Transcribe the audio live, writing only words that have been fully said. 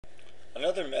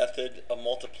Another method of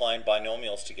multiplying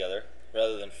binomials together,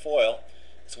 rather than FOIL,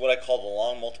 is what I call the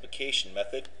long multiplication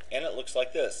method, and it looks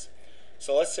like this.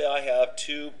 So let's say I have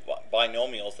two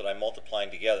binomials that I'm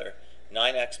multiplying together,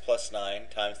 9x plus 9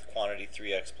 times the quantity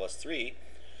 3x plus 3.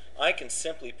 I can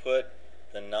simply put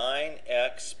the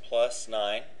 9x plus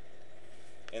 9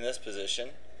 in this position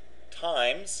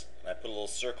times, and I put a little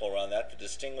circle around that to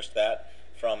distinguish that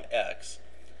from x.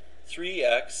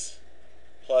 3x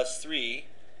plus 3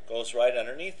 goes right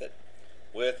underneath it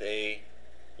with a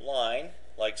line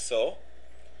like so,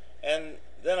 and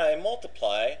then I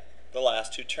multiply the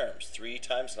last two terms, 3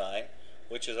 times 9,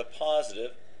 which is a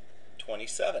positive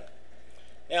 27.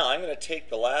 Now I'm going to take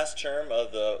the last term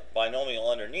of the binomial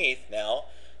underneath now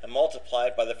and multiply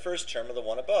it by the first term of the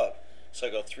one above. So I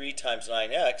go 3 times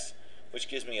 9x, which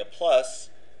gives me a plus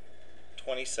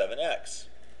 27x.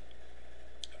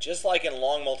 Just like in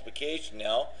long multiplication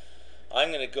now, I'm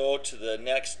going to go to the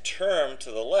next term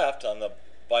to the left on the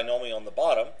binomial on the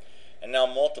bottom, and now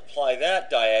multiply that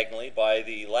diagonally by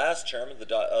the last term of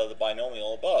the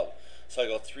binomial above. So I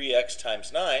go 3x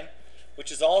times 9,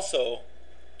 which is also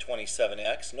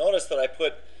 27x. Notice that I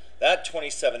put that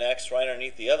 27x right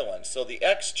underneath the other one. So the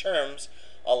x terms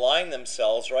align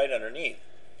themselves right underneath.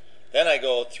 Then I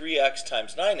go 3x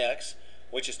times 9x,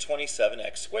 which is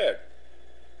 27x squared.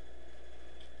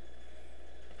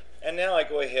 And now I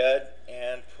go ahead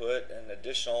and put an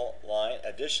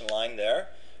addition line there,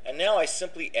 and now I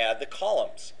simply add the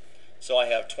columns. So I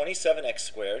have 27x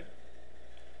squared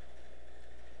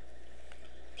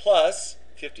plus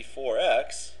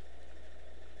 54x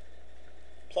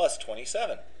plus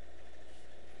 27.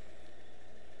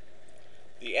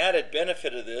 The added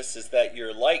benefit of this is that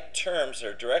your like terms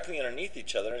are directly underneath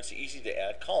each other, and it's easy to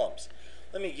add columns.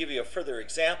 Let me give you a further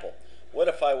example. What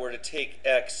if I were to take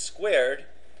x squared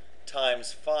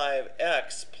times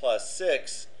 5x plus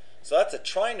 6, so that's a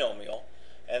trinomial,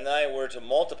 and then I were to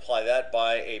multiply that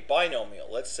by a binomial,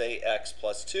 let's say x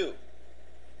plus 2.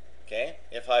 Okay,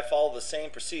 if I follow the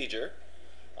same procedure,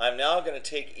 I'm now going to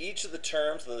take each of the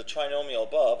terms of the trinomial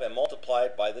above and multiply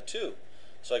it by the 2.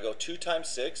 So I go 2 times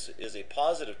 6 is a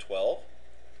positive 12,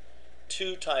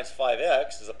 2 times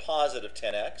 5x is a positive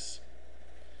 10x,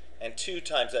 and 2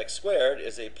 times x squared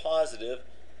is a positive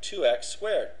 2x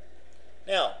squared.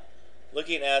 Now,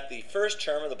 looking at the first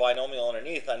term of the binomial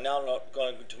underneath, I'm now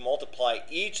going to multiply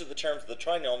each of the terms of the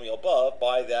trinomial above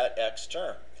by that x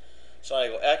term. So I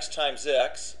go x times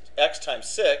 6,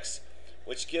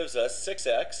 which gives us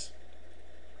 6x.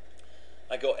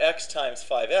 I go x times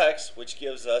 5x, which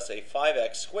gives us a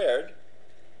 5x squared.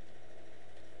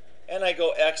 And I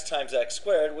go x times x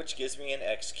squared, which gives me an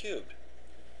x cubed.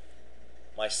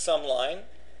 My sum line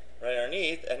right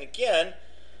underneath, and again,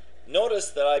 notice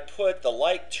that I put the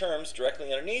like terms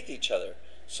directly underneath each other.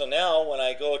 So now when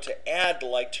I go to add the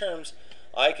like terms,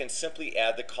 I can simply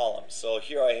add the columns. So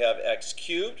here I have x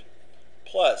cubed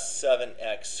plus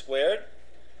 7x squared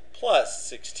plus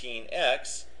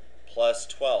 16x plus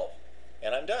 12.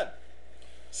 And I'm done.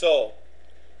 So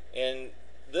in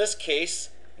this case,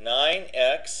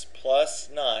 9x plus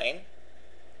 9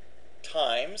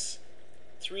 times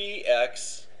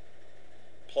 3x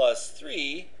plus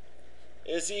 3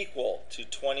 is equal to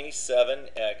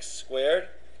 27x squared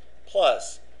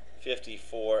plus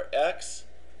 54x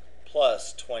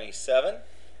plus 27,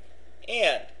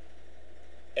 and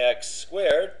x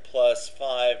squared plus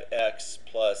 5x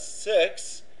plus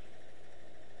 6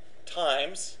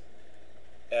 times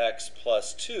x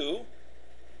plus 2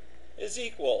 is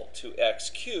equal to x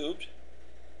cubed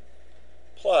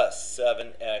plus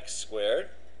 7x squared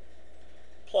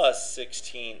plus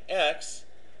 16x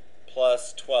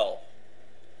plus 12.